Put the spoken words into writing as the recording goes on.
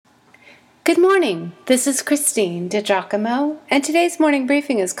Good morning. This is Christine DiGiacomo, and today's morning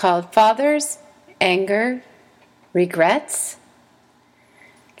briefing is called Fathers, Anger, Regrets.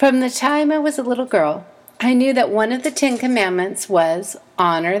 From the time I was a little girl, I knew that one of the 10 Commandments was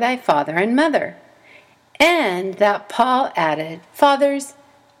honor thy father and mother, and that Paul added, Fathers,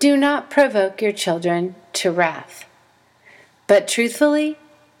 do not provoke your children to wrath. But truthfully,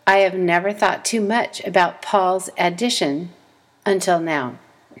 I have never thought too much about Paul's addition until now.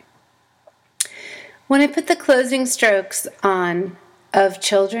 When I put the closing strokes on of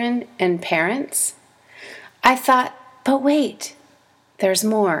children and parents, I thought, but wait, there's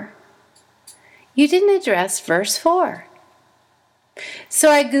more. You didn't address verse 4. So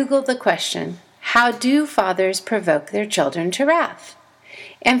I Googled the question, how do fathers provoke their children to wrath?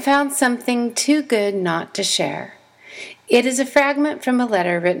 And found something too good not to share. It is a fragment from a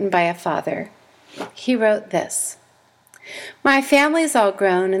letter written by a father. He wrote this, My family's all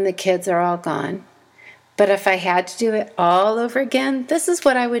grown and the kids are all gone. But if I had to do it all over again, this is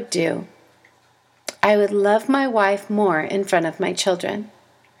what I would do. I would love my wife more in front of my children.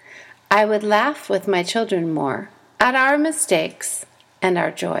 I would laugh with my children more at our mistakes and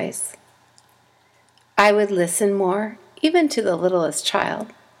our joys. I would listen more, even to the littlest child.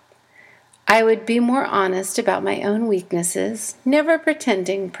 I would be more honest about my own weaknesses, never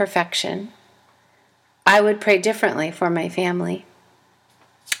pretending perfection. I would pray differently for my family.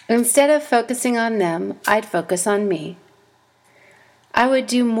 Instead of focusing on them, I'd focus on me. I would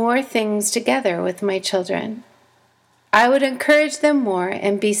do more things together with my children. I would encourage them more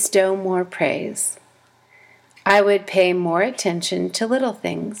and bestow more praise. I would pay more attention to little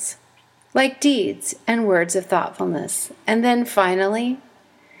things, like deeds and words of thoughtfulness. And then finally,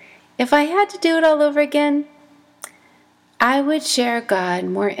 if I had to do it all over again, I would share God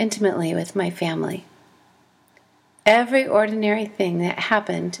more intimately with my family. Every ordinary thing that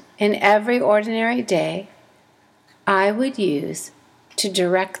happened in every ordinary day, I would use to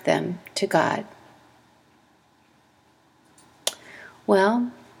direct them to God.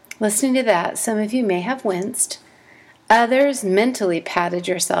 Well, listening to that, some of you may have winced. Others mentally patted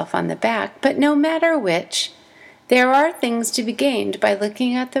yourself on the back, but no matter which, there are things to be gained by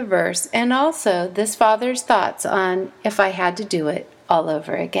looking at the verse and also this father's thoughts on if I had to do it all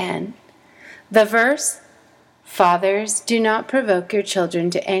over again. The verse, Fathers, do not provoke your children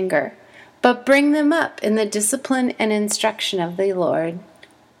to anger, but bring them up in the discipline and instruction of the Lord.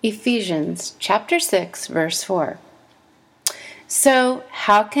 Ephesians chapter 6, verse 4. So,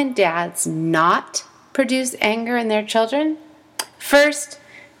 how can dads not produce anger in their children? First,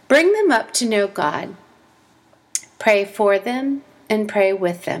 bring them up to know God. Pray for them and pray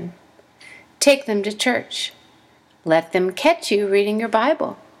with them. Take them to church. Let them catch you reading your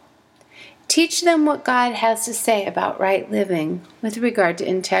Bible. Teach them what God has to say about right living with regard to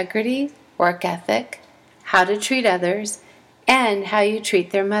integrity, work ethic, how to treat others, and how you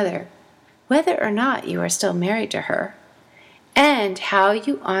treat their mother, whether or not you are still married to her, and how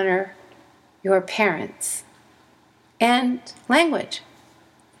you honor your parents, and language.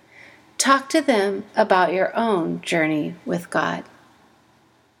 Talk to them about your own journey with God.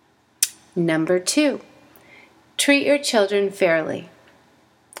 Number 2, treat your children fairly,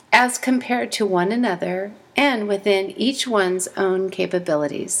 as compared to one another and within each one's own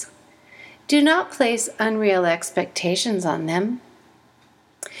capabilities. Do not place unreal expectations on them.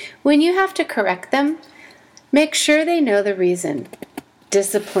 When you have to correct them, make sure they know the reason.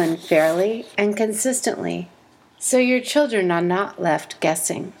 Discipline fairly and consistently, so your children are not left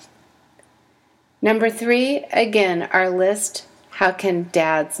guessing. Number 3, again, our list, how can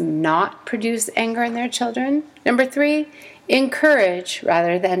dads not produce anger in their children? Number 3, encourage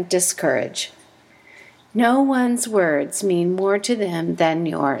rather than discourage. No one's words mean more to them than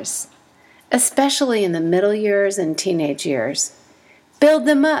yours, especially in the middle years and teenage years. Build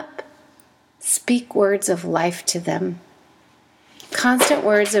them up. Speak words of life to them. Constant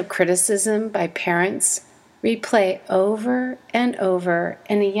words of criticism by parents replay over and over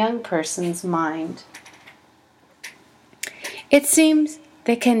in a young person's mind. It seems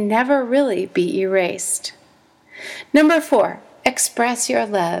they can never really be erased. Number 4, express your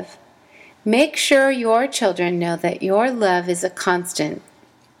love. Make sure your children know that your love is a constant,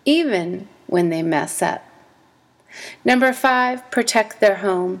 even when they mess up. Number 5, protect their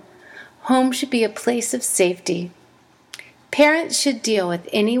home. Home should be a place of safety. Parents should deal with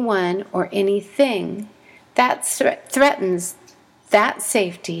anyone or anything that threatens that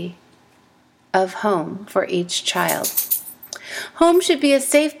safety of home for each child. Home should be a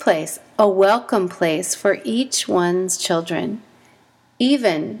safe place, a welcome place for each one's children,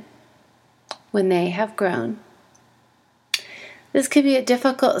 even when they have grown. This could be a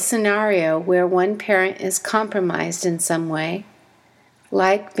difficult scenario where one parent is compromised in some way,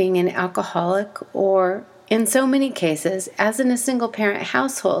 like being an alcoholic, or in so many cases, as in a single-parent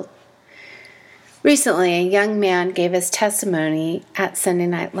household. Recently, a young man gave his testimony at Sunday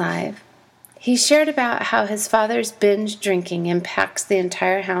Night Live. He shared about how his father's binge drinking impacts the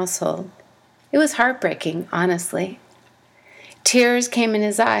entire household. It was heartbreaking, honestly. Tears came in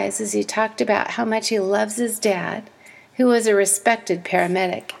his eyes as he talked about how much he loves his dad, who was a respected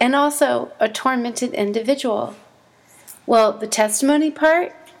paramedic and also a tormented individual. Well, the testimony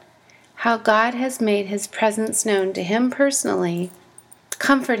part, how God has made his presence known to him personally,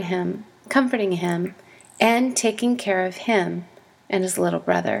 comforting him, and taking care of him and his little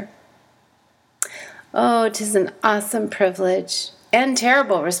brother. Oh, it is an awesome privilege and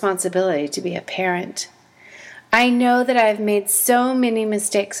terrible responsibility to be a parent. I know that I've made so many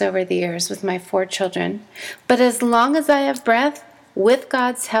mistakes over the years with my 4 children, but as long as I have breath, with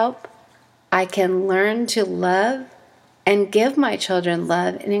God's help, I can learn to love and give my children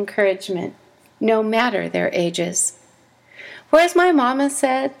love and encouragement, no matter their ages. For as my mama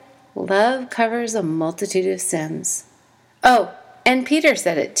said, love covers a multitude of sins. Oh, and Peter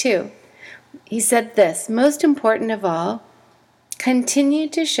said it too. He said this, most important of all, continue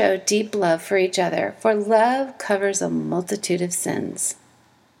to show deep love for each other, for love covers a multitude of sins.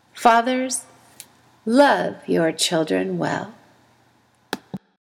 Fathers, love your children well.